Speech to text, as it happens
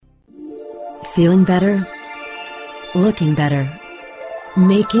Feeling better? Looking better?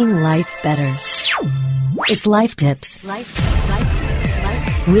 Making life better. It's Life Tips.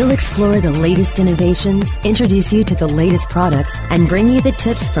 We'll explore the latest innovations, introduce you to the latest products, and bring you the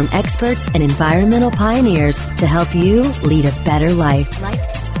tips from experts and environmental pioneers to help you lead a better life.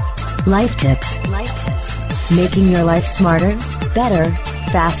 Life Tips. Making your life smarter, better,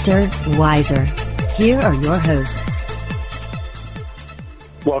 faster, wiser. Here are your hosts.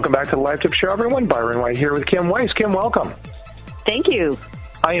 Welcome back to the Life Tip Show, everyone. Byron White here with Kim Weiss. Kim, welcome. Thank you.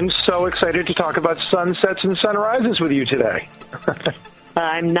 I am so excited to talk about sunsets and sunrises with you today.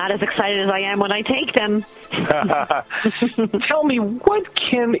 I'm not as excited as I am when I take them. Tell me, what,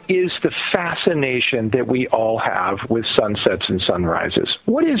 Kim, is the fascination that we all have with sunsets and sunrises?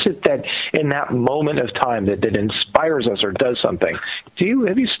 What is it that in that moment of time that inspires us or does something?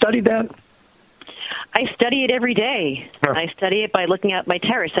 Have you studied that? I study it every day. I study it by looking out my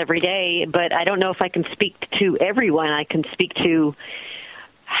terrace every day, but I don't know if I can speak to everyone. I can speak to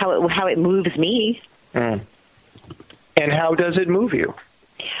how it moves me. And how does it move you?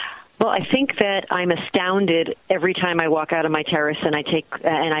 Well, I think that I'm astounded every time I walk out of my terrace and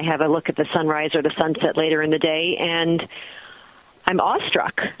I have a look at the sunrise or the sunset later in the day, and I'm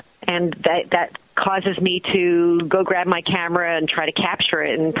awestruck. And that causes me to go grab my camera and try to capture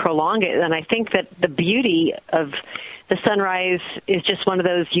it and prolong it. And I think that the beauty of the sunrise is just one of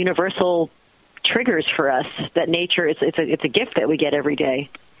those universal triggers for us, that nature, it's a gift that we get every day.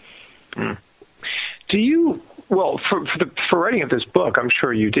 Do you, for writing of this book, I'm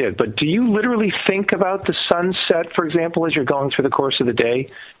sure you did, but do you literally think about the sunset, for example, as you're going through the course of the day?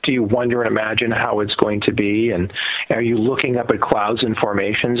 Do you wonder and imagine how it's going to be? And are you looking up at clouds and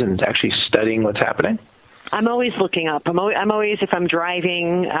formations and actually studying what's happening? I'm always looking up. I'm always, if I'm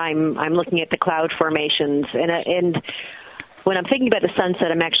driving, I'm looking at the cloud formations. And when I'm thinking about the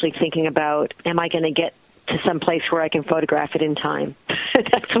sunset, I'm actually thinking about, am I going to get to some place where I can photograph it in time?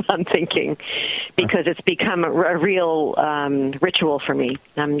 That's what I'm thinking, because it's become a real ritual for me.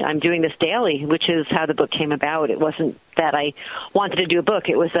 I'm doing this daily, which is how the book came about. It wasn't that I wanted to do a book.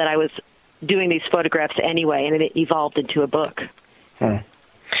 It was that I was doing these photographs anyway, and it evolved into a book.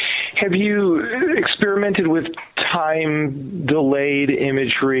 Have you experimented with time-delayed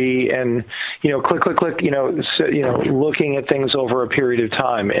imagery and, click, looking at things over a period of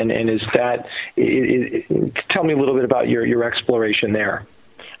time? And is that, tell me a little bit about your exploration there.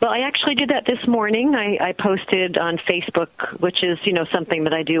 Well, I actually did that this morning. I posted on Facebook, which is, something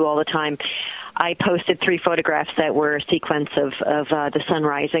that I do all the time. I posted 3 photographs that were a sequence of the sun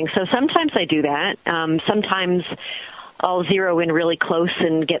rising. So sometimes I do that. Sometimes I'll zero in really close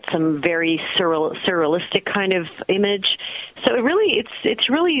and get some very surrealistic kind of image. So it's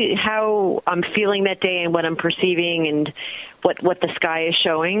really how I'm feeling that day and what I'm perceiving and what the sky is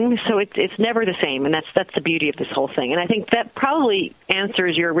showing. So it's never the same, and that's the beauty of this whole thing. And I think that probably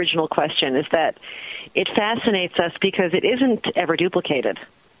answers your original question, is that it fascinates us because it isn't ever duplicated.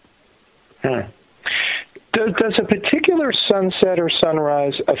 Does a particular sunset or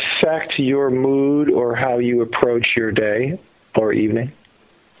sunrise affect your mood or how you approach your day or evening?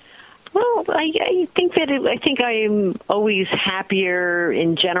 Well, I think I'm always happier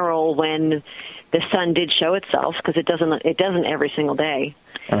in general when the sun did show itself, because it doesn't every single day.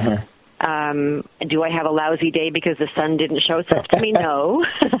 Do I have a lousy day because the sun didn't show itself to me? No.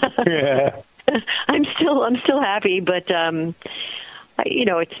 Yeah. I'm still happy, but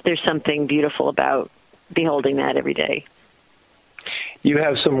there's something beautiful about beholding that every day. You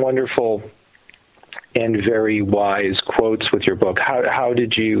have some wonderful and very wise quotes with your book. How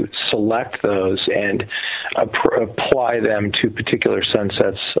did you select those and apply them to particular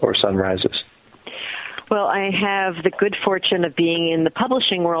sunsets or sunrises? Well, I have the good fortune of being in the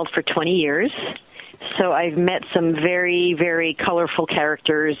publishing world for 20 years. So I've met some very, very colorful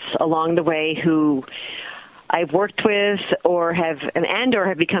characters along the way who I've worked with or have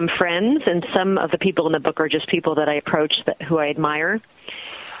become friends, and some of the people in the book are just people that I approach who I admire.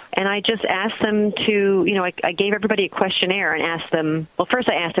 And I just asked them to, I gave everybody a questionnaire and asked them, well, first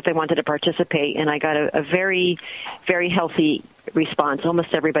I asked if they wanted to participate, and I got a very, very healthy response.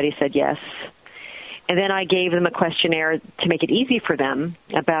 Almost everybody said yes. And then I gave them a questionnaire to make it easy for them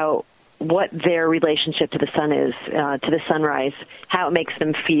about what their relationship to the sun is, to the sunrise, how it makes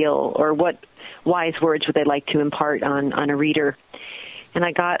them feel, or what wise words would they like to impart on a reader. And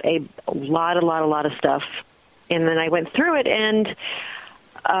I got a lot of stuff. And then I went through it, and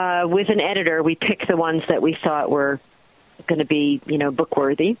with an editor, we picked the ones that we thought were going to be, book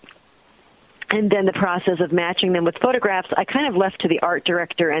worthy. And then the process of matching them with photographs, I kind of left to the art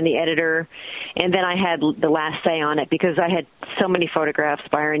director and the editor, and then I had the last say on it because I had so many photographs,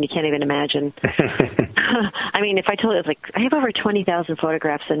 Byron, you can't even imagine. I mean, if I told you, it's like, I have over 20,000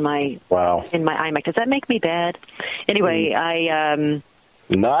 photographs in my iMac. Does that make me bad? Anyway,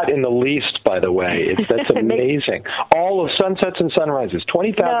 Not in the least, by the way. That's amazing. All of sunsets and sunrises,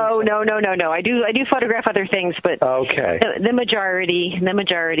 20,000. No. I do photograph other things, but okay. The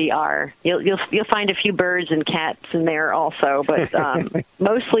majority are. You'll find a few birds and cats in there also, but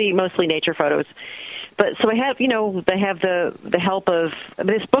mostly nature photos. But so I have the help of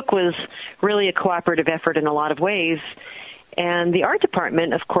this book was really a cooperative effort in a lot of ways, and the art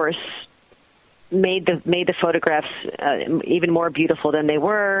department, of course, made the photographs even more beautiful than they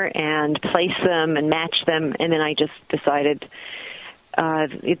were, and placed them and matched them, and then I just decided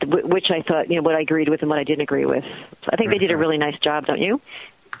which I thought, what I agreed with and what I didn't agree with. So I think they did a really nice job, don't you?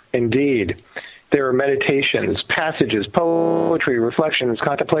 Indeed. There are meditations, passages, poetry, reflections,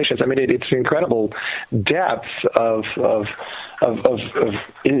 contemplations. I mean, it's an incredible depth of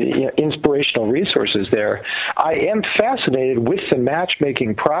inspirational resources there. I am fascinated with the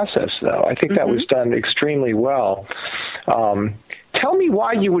matchmaking process, though. I think that was done extremely well. Tell me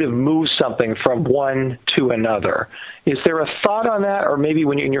why you would have moved something from one to another. Is there a thought on that, or maybe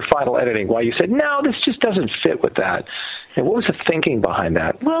when in your final editing, why you said, no, this just doesn't fit with that? And what was the thinking behind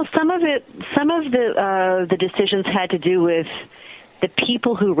that? Well, some of the decisions had to do with the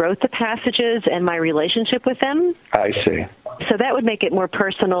people who wrote the passages and my relationship with them. I see. So that would make it more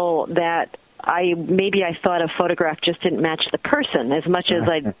personal, that I thought a photograph just didn't match the person as much as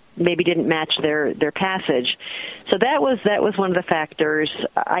I maybe didn't match their passage. So that was one of the factors.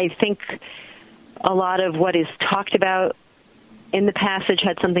 I think a lot of what is talked about in the passage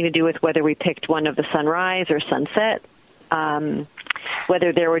had something to do with whether we picked one of the sunrise or sunset,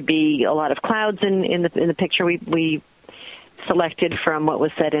 whether there would be a lot of clouds in the picture we selected from what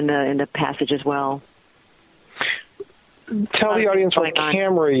was said in the passage as well. Tell the audience what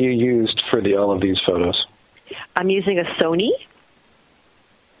camera you used for all of these photos. I'm using a Sony.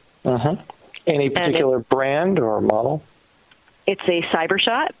 Any particular brand or model? It's a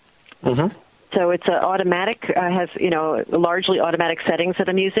CyberShot. So it's an automatic, has largely automatic settings that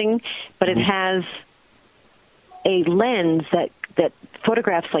I'm using, but it has a lens that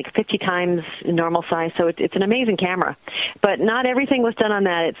photographs like 50 times normal size, so it's an amazing camera. But not everything was done on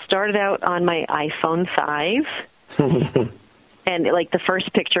that. It started out on my iPhone 5. And like the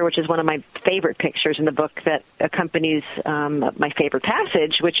first picture, which is one of my favorite pictures in the book that accompanies my favorite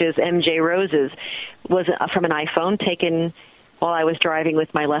passage, which is MJ Rose's, was from an iPhone taken while I was driving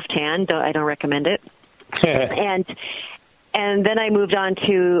with my left hand. I don't recommend it. And then I moved on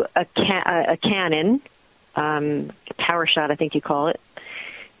to a Canon PowerShot, I think you call it.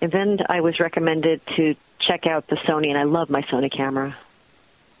 And then I was recommended to check out the Sony, and I love my Sony camera.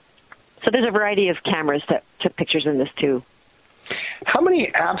 So there's a variety of cameras that took pictures in this, too. How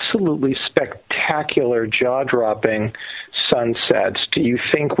many absolutely spectacular, jaw-dropping sunsets do you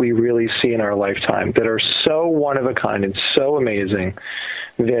think we really see in our lifetime that are so one-of-a-kind and so amazing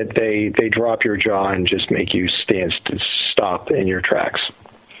that they drop your jaw and just make you stop in your tracks?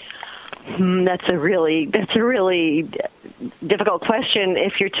 That's a really difficult question.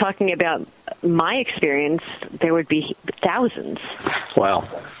 If you're talking about my experience, there would be thousands. Wow.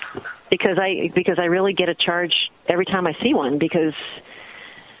 Because I really get a charge every time I see one, because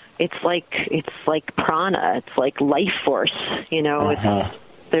it's like prana, it's like life force,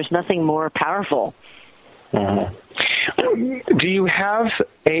 there's nothing more powerful. Do you have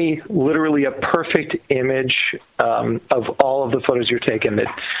literally a perfect image of all of the photos you're taking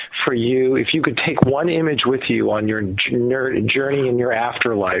that for you, if you could take one image with you on your journey in your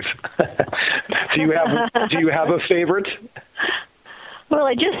afterlife, do you have a favorite? Well,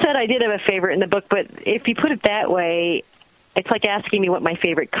 I just said I did have a favorite in the book, but if you put it that way, it's like asking me what my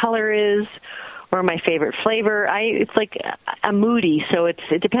favorite color is or my favorite flavor. It's like I'm moody, so it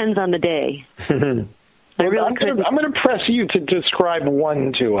depends on the day. I'm going to press you to describe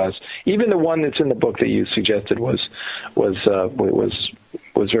one to us. Even the one that's in the book that you suggested was very.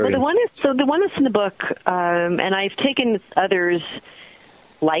 Well, the one that's in the book, and I've taken others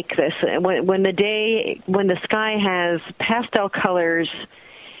like this. When the sky has pastel colors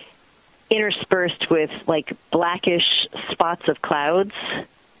interspersed with like blackish spots of clouds.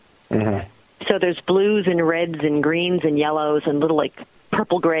 So there's blues and reds and greens and yellows and little like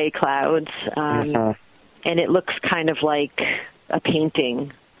purple gray clouds. And it looks kind of like a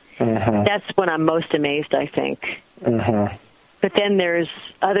painting. That's when I'm most amazed, I think. But then there's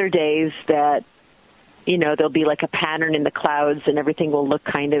other days that, there'll be like a pattern in the clouds, and everything will look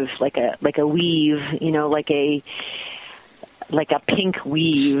kind of like a weave, like a pink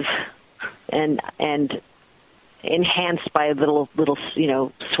weave, and enhanced by little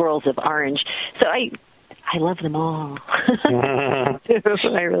swirls of orange. So I love them all.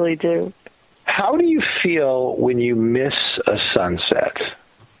 I really do. How do you feel when you miss a sunset?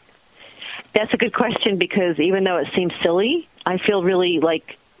 That's a good question, because even though it seems silly, I feel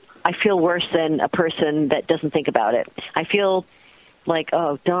worse than a person that doesn't think about it. I feel like,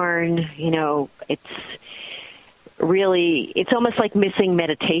 oh, darn, it's almost like missing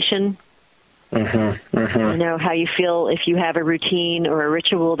meditation. How you feel if you have a routine or a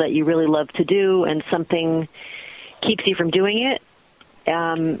ritual that you really love to do and something keeps you from doing it.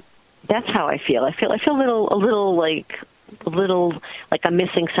 That's how I feel. I feel a little like I'm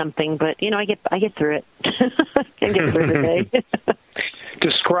missing something, but I get through it. I get through the day.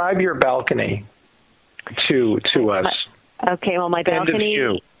 Describe your balcony to us. Okay, well, my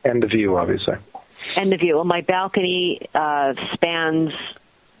balcony... And the view, obviously. And the view. Well, my balcony spans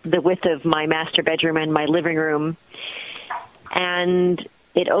the width of my master bedroom and my living room, and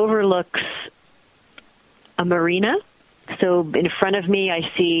it overlooks a marina. So in front of me, I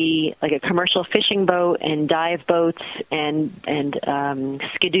see like a commercial fishing boat and dive boats and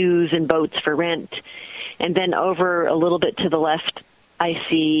skidoos and boats for rent. And then over a little bit to the left, I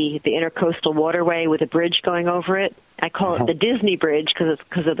see the Intercoastal Waterway with a bridge going over it. I call it the Disney Bridge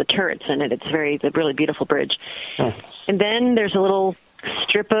because of the turrets in it. It's a really beautiful bridge. And then there's a little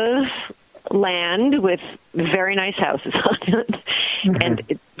strip of land with very nice houses on it,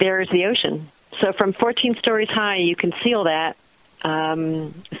 and there's the ocean. So from 14 stories high, you can see all that.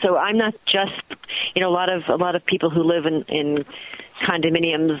 So I'm not just, a lot of people who live in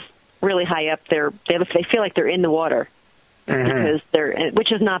condominiums really high up. They feel like they're in the water because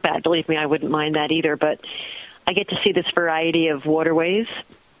which is not bad. Believe me, I wouldn't mind that either. But I get to see this variety of waterways.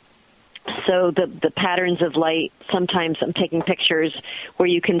 So the patterns of light, sometimes I'm taking pictures where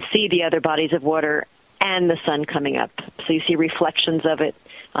you can see the other bodies of water and the sun coming up. So you see reflections of it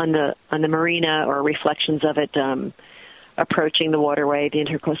on the marina, or reflections of it approaching the waterway, the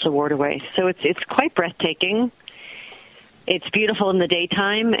Intercoastal Waterway. So it's quite breathtaking. It's beautiful in the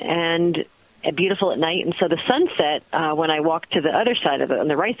daytime and beautiful at night. And so the sunset, when I walk to the other side on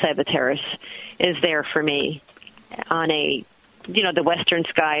the right side of the terrace, is there for me on the western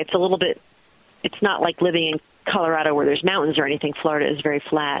sky. It's not like living in Colorado where there's mountains or anything. Florida is very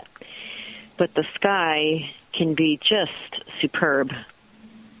flat. But the sky can be just superb.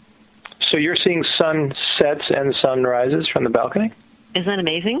 So you're seeing sunsets and sunrises from the balcony? Isn't that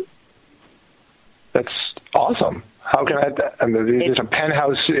amazing? That's awesome. How can there's a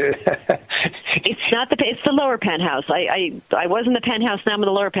penthouse. It's the lower penthouse. I was in the penthouse, now I'm in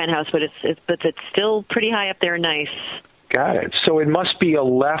the lower penthouse, but it's still pretty high up there and nice. Got it. So it must be a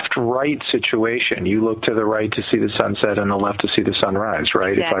left-right situation. You look to the right to see the sunset and the left to see the sunrise,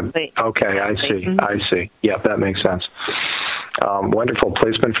 right? Exactly. I see. Mm-hmm. I see. Yeah, that makes sense. Wonderful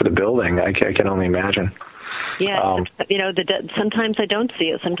placement for the building. I can only imagine. Yeah, sometimes I don't see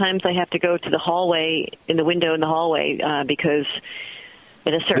it. Sometimes I have to go to the hallway, in the window in the hallway, because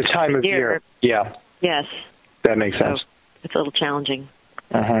at a certain time of year. Yeah. Yes. That makes sense. It's a little challenging.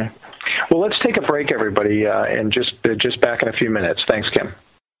 Well, let's take a break, everybody, and just back in a few minutes. Thanks, Kim.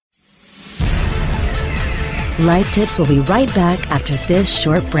 Life Tips will be right back after this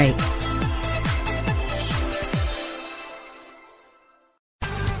short break.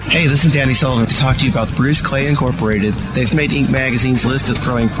 Hey, this is Danny Sullivan to talk to you about Bruce Clay Incorporated. They've made Inc. magazine's list of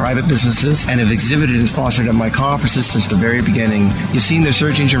growing private businesses and have exhibited and sponsored at my conferences since the very beginning. You've seen their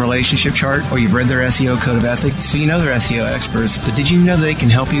search engine relationship chart, or you've read their SEO code of ethics, so you know they're SEO experts. But did you know they can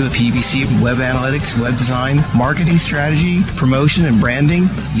help you with PPC, web analytics, web design, marketing strategy, promotion, and branding?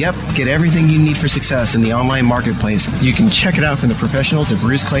 Yep, get everything you need for success in the online marketplace. You can check it out from the professionals at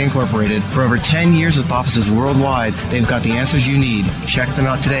Bruce Clay Incorporated. For over 10 years with offices worldwide, they've got the answers you need. Check them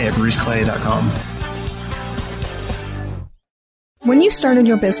out today at bruceclay.com. When you started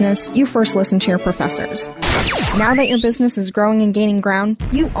your business, you first listened to your professors. Now that your business is growing and gaining ground,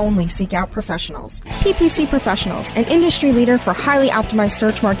 you only seek out professionals. PPC Professionals, an industry leader for highly optimized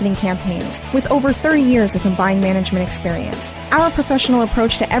search marketing campaigns with over 30 years of combined management experience. Our professional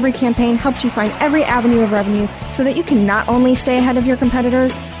approach to every campaign helps you find every avenue of revenue so that you can not only stay ahead of your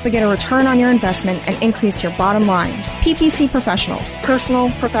competitors, but get a return on your investment and increase your bottom line. PPC Professionals, personal,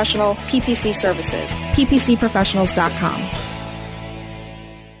 professional, PPC services. ppcprofessionals.com.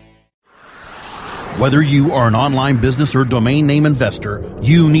 Whether you are an online business or domain name investor,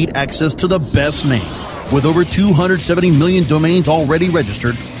 you need access to the best names. With over 270 million domains already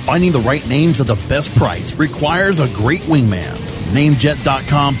registered, finding the right names at the best price requires a great wingman.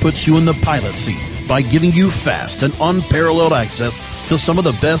 Namejet.com puts you in the pilot seat by giving you fast and unparalleled access to some of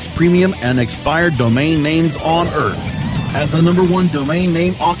the best premium and expired domain names on Earth. As the #1 domain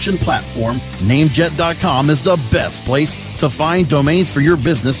name auction platform, Namejet.com is the best place to find domains for your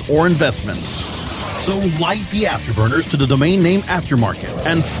business or investment. So light the afterburners to the domain name aftermarket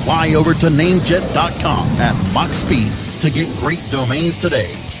and fly over to Namejet.com at Mach speed to get great domains today.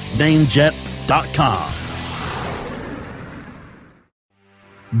 Namejet.com.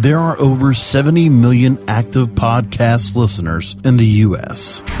 There are over 70 million active podcast listeners in the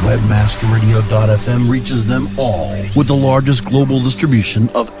U.S. Webmasterradio.fm reaches them all with the largest global distribution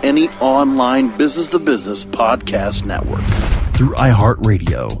of any online business-to-business podcast network. Through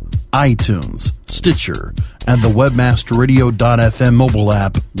iHeartRadio, iTunes, Stitcher, and the Webmasterradio.fm mobile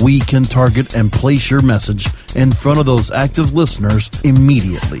app, we can target and place your message in front of those active listeners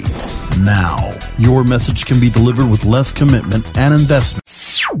immediately. Now, your message can be delivered with less commitment and investment.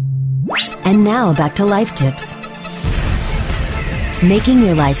 And now back to Life Tips. Making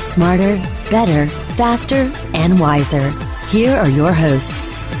your life smarter, better, faster, and wiser. Here are your hosts.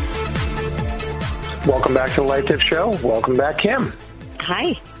 Welcome back to the Life Tips Show. Welcome back, Kim.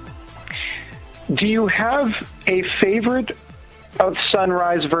 Hi. Do you have a favorite of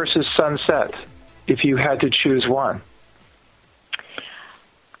sunrise versus sunset, if you had to choose one?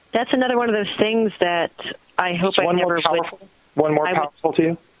 That's another one of those things that I hope I never would. One more powerful to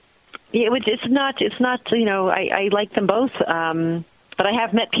you? It's not, I like them both. But I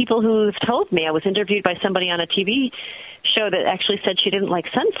have met people who've told me. I was interviewed by somebody on a TV show that actually said she didn't like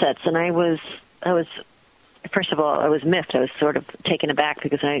sunsets. And I was, first of all, I was miffed. I was sort of taken aback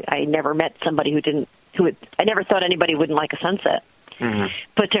because I never met somebody I never thought anybody wouldn't like a sunset. Mm-hmm.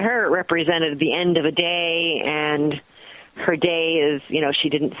 But to her, it represented the end of a day, and her day is,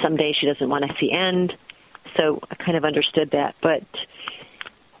 someday she doesn't want to see end. So I kind of understood that. But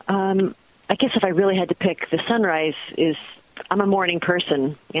I guess if I really had to pick, the sunrise I'm a morning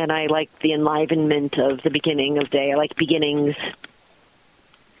person, and I like the enlivenment of the beginning of day. I like beginnings.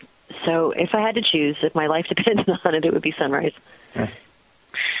 So if I had to choose, if my life depended on it, it would be sunrise.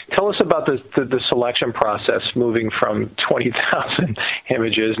 Tell us about the selection process, moving from 20,000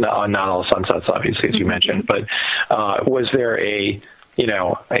 images, not all sunsets, obviously, as you mentioned, but was there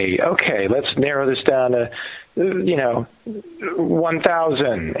okay, let's narrow this down to,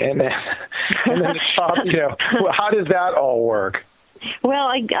 1,000, and then stop, how does that all work? Well,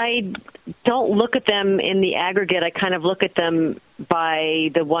 I don't look at them in the aggregate. I kind of look at them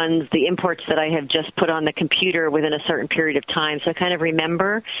by the imports that I have just put on the computer within a certain period of time. So I kind of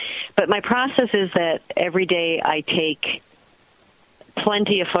remember. But my process is that every day I take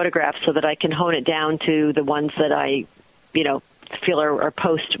plenty of photographs so that I can hone it down to the ones that I, feel are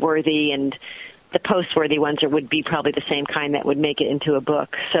post-worthy, and the post-worthy ones would be probably the same kind that would make it into a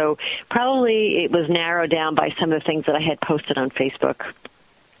book. So probably it was narrowed down by some of the things that I had posted on Facebook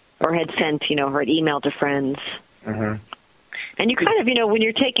or had sent, or had emailed to friends. Mm-hmm. And you kind of, when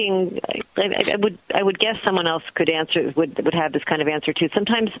you're taking, I would guess someone else could answer, would have this kind of answer too.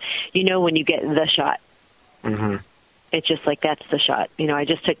 Sometimes, when you get the shot, mm-hmm. It's just like, that's the shot. I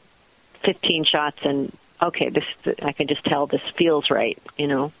just took 15 shots and, okay, I can just tell this feels right,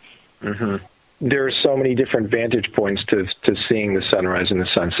 Mm-hmm. There are so many different vantage points to seeing the sunrise and the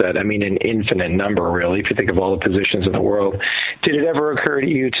sunset. I mean, an infinite number, really, if you think of all the positions in the world. Did it ever occur to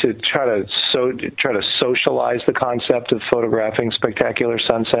you to try to socialize the concept of photographing spectacular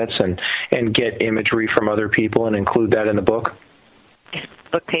sunsets and get imagery from other people and include that in the book?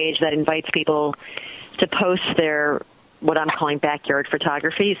 Book page that invites people to post their, what I'm calling backyard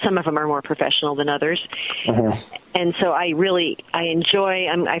photography. Some of them are more professional than others. Mm-hmm. And so I enjoy,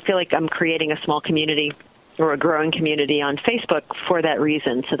 I feel like I'm creating a small community or a growing community on Facebook for that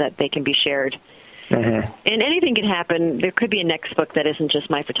reason, so that they can be shared. Mm-hmm. And anything can happen. There could be a next book that isn't just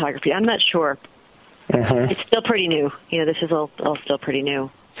my photography. I'm not sure. Mm-hmm. It's still pretty new. This is all still pretty new.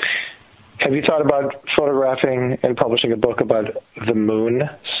 Have you thought about photographing and publishing a book about the moon's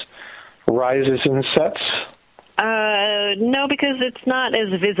rises and sets? No, because it's not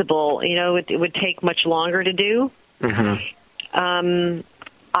as visible. It would take much longer to do. Mm-hmm.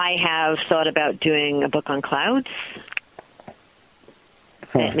 I have thought about doing a book on clouds.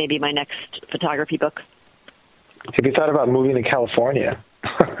 That may be my next photography book. Have you thought about moving to California?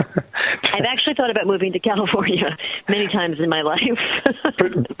 I've actually thought about moving to California many times in my life.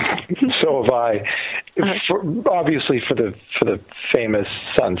 So have I. Obviously, for the famous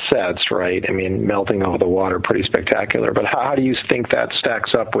sunsets, right? I mean, melting over the water, pretty spectacular. But how do you think that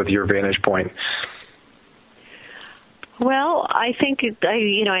stacks up with your vantage point? Well, I think I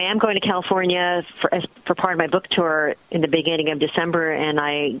am going to California for part of my book tour in the beginning of December, and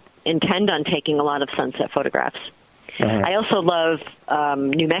I intend on taking a lot of sunset photographs. Uh-huh. I also love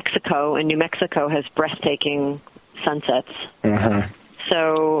New Mexico, and New Mexico has breathtaking sunsets. Uh-huh.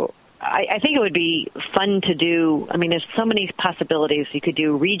 So I think it would be fun to do. I mean, there's so many possibilities. You could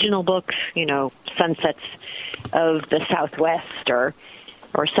do regional books, sunsets of the Southwest, or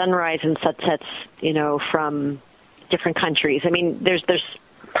sunrise and sunsets, from different countries. I mean,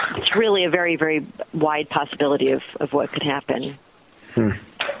 it's really a very, very wide possibility of what could happen.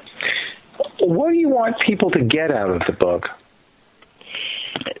 What do you want people to get out of the book?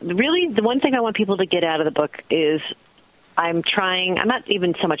 Really, the one thing I want people to get out of the book is I'm not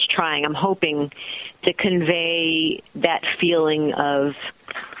even so much trying, I'm hoping to convey that feeling of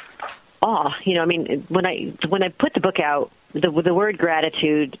awe. When I put the book out, the word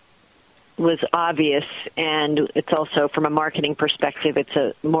gratitude was obvious, and it's also, from a marketing perspective, it's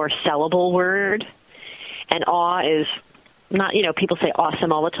a more sellable word. And awe is not, people say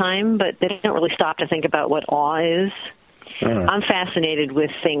awesome all the time, but they don't really stop to think about what awe is. I'm fascinated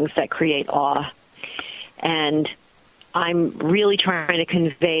with things that create awe, and I'm really trying to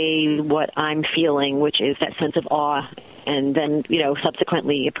convey what I'm feeling, which is that sense of awe, and then,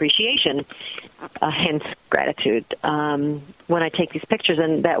 subsequently appreciation, hence gratitude. When I take these pictures,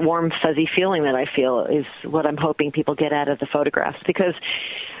 and that warm, fuzzy feeling that I feel is what I'm hoping people get out of the photographs. Because,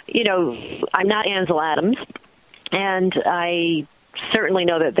 I'm not Ansel Adams, and I certainly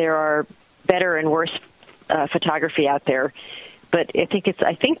know that there are better and worse photography out there. But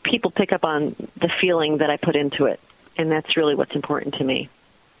I think people pick up on the feeling that I put into it, and that's really what's important to me.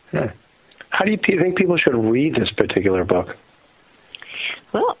 How do you think people should read this particular book?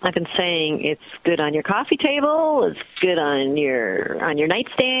 Well, I've been saying it's good on your coffee table, it's good on your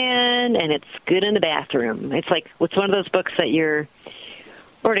nightstand, and it's good in the bathroom. It's one of those books that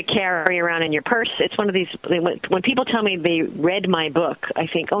or to carry around in your purse. It's one of these, when people tell me they read my book, I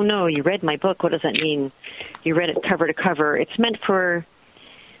think, oh no, you read my book, what does that mean? You read it cover to cover. It's meant for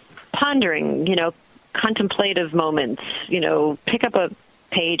pondering, contemplative moments, pick up a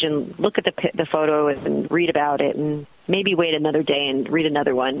page and look at the photo and read about it, and maybe wait another day and read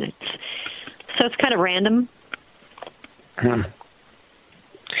another one. So it's kind of random.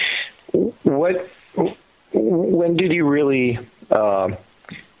 When did you really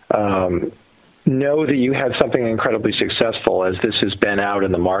know that you had something incredibly successful, as this has been out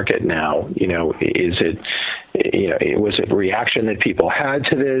in the market now? Was it reaction that people had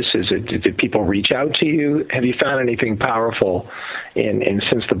to this? Did people reach out to you? Have you found anything powerful in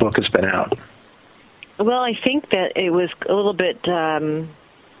since the book has been out? Well, I think that it was a little bit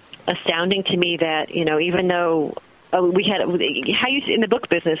astounding to me that, even though we had, in the book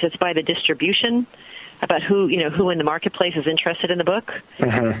business, it's by the distribution, about who in the marketplace is interested in the book.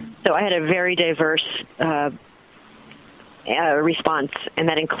 Mm-hmm. So I had a very diverse response, and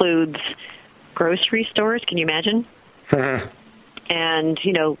that includes grocery stores. Can you imagine? Mm-hmm. And,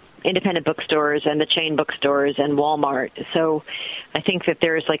 independent bookstores and the chain bookstores and Walmart. So I think that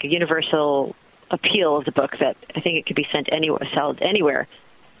there's a universal appeal of the book that I think it could be sold anywhere.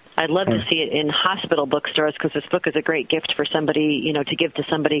 I'd love to see it in hospital bookstores, because this book is a great gift for somebody, to give to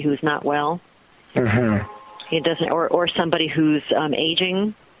somebody who's not well. Mm-hmm. It doesn't, or somebody who's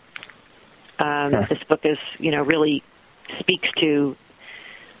aging. This book is, really speaks to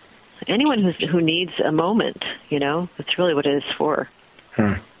anyone who needs a moment. That's really what it is for.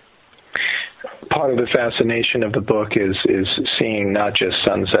 Part of the fascination of the book is seeing not just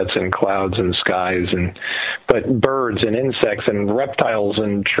sunsets and clouds and skies, but birds and insects and reptiles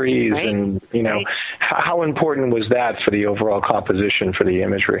and trees, right. And right. How important was that for the overall composition, for the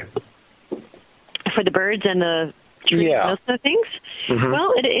imagery? For the birds and the trees, yeah. And those kind of things? Mm-hmm.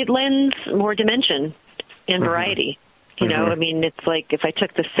 Well, it lends more dimension and variety. Mm-hmm. It's like if I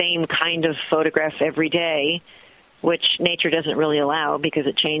took the same kind of photograph every day, which nature doesn't really allow because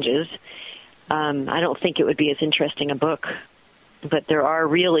it changes, I don't think it would be as interesting a book. But there are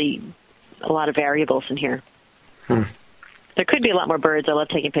really a lot of variables in here. There could be a lot more birds. I love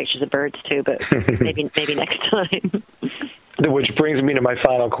taking pictures of birds, too, but maybe next time. Which brings me to my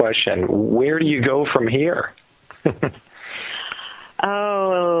final question. Where do you go from here?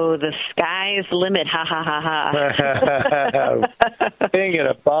 Oh, the sky's the limit. Ha, ha, ha, ha. Bing and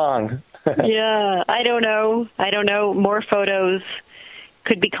a bong. Yeah, I don't know. More photos.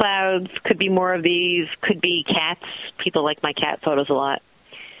 Could be clouds. Could be more of these. Could be cats. People like my cat photos a lot.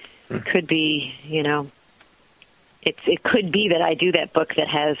 Could be, it could be that I do that book that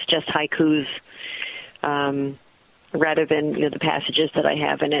has just haikus rather than the passages that I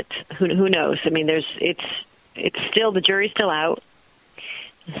have in it. Who knows? it's still, the jury's still out.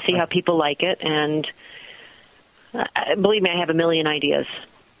 See how people like it, and believe me, I have a million ideas.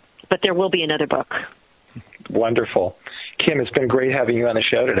 But there will be another book. Wonderful. Kim, it's been great having you on the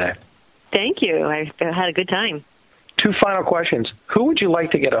show today. Thank you. I had a good time. 2 final questions. Who would you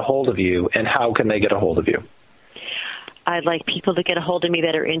like to get a hold of you, and how can they get a hold of you? I'd like people to get a hold of me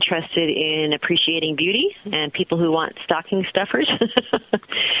that are interested in appreciating beauty and people who want stocking stuffers.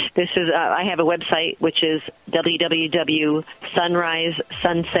 I have a website, which is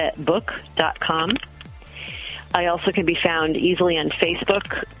www.sunrisesunsetbook.com. I also can be found easily on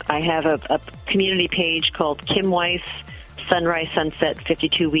Facebook. I have a community page called Kim Weiss Sunrise Sunset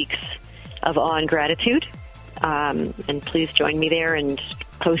 52 Weeks of Awe and Gratitude. And please join me there and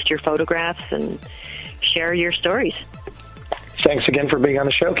post your photographs and share your stories. Thanks again for being on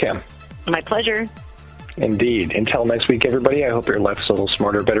the show, Kim. My pleasure. Indeed. Until next week, everybody, I hope your life's a little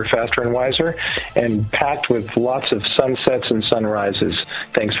smarter, better, faster, and wiser, and packed with lots of sunsets and sunrises.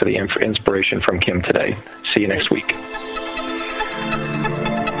 Thanks for the inspiration from Kim today. See you next week.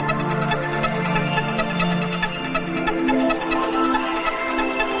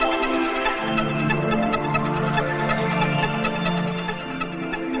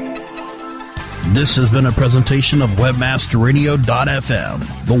 This has been a presentation of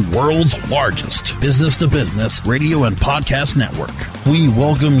WebmasterRadio.fm, the world's largest business-to-business radio and podcast network. We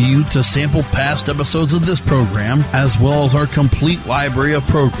welcome you to sample past episodes of this program, as well as our complete library of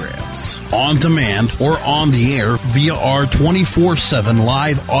programs, on demand or on the air via our 24/7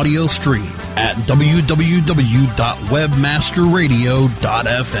 live audio stream at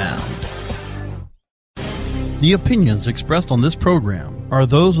www.webmasterradio.fm. The opinions expressed on this program are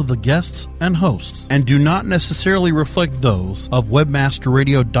those of the guests and hosts and do not necessarily reflect those of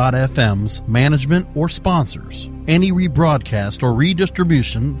WebmasterRadio.fm's management or sponsors. Any rebroadcast or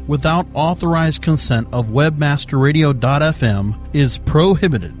redistribution without authorized consent of WebmasterRadio.fm is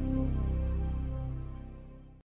prohibited.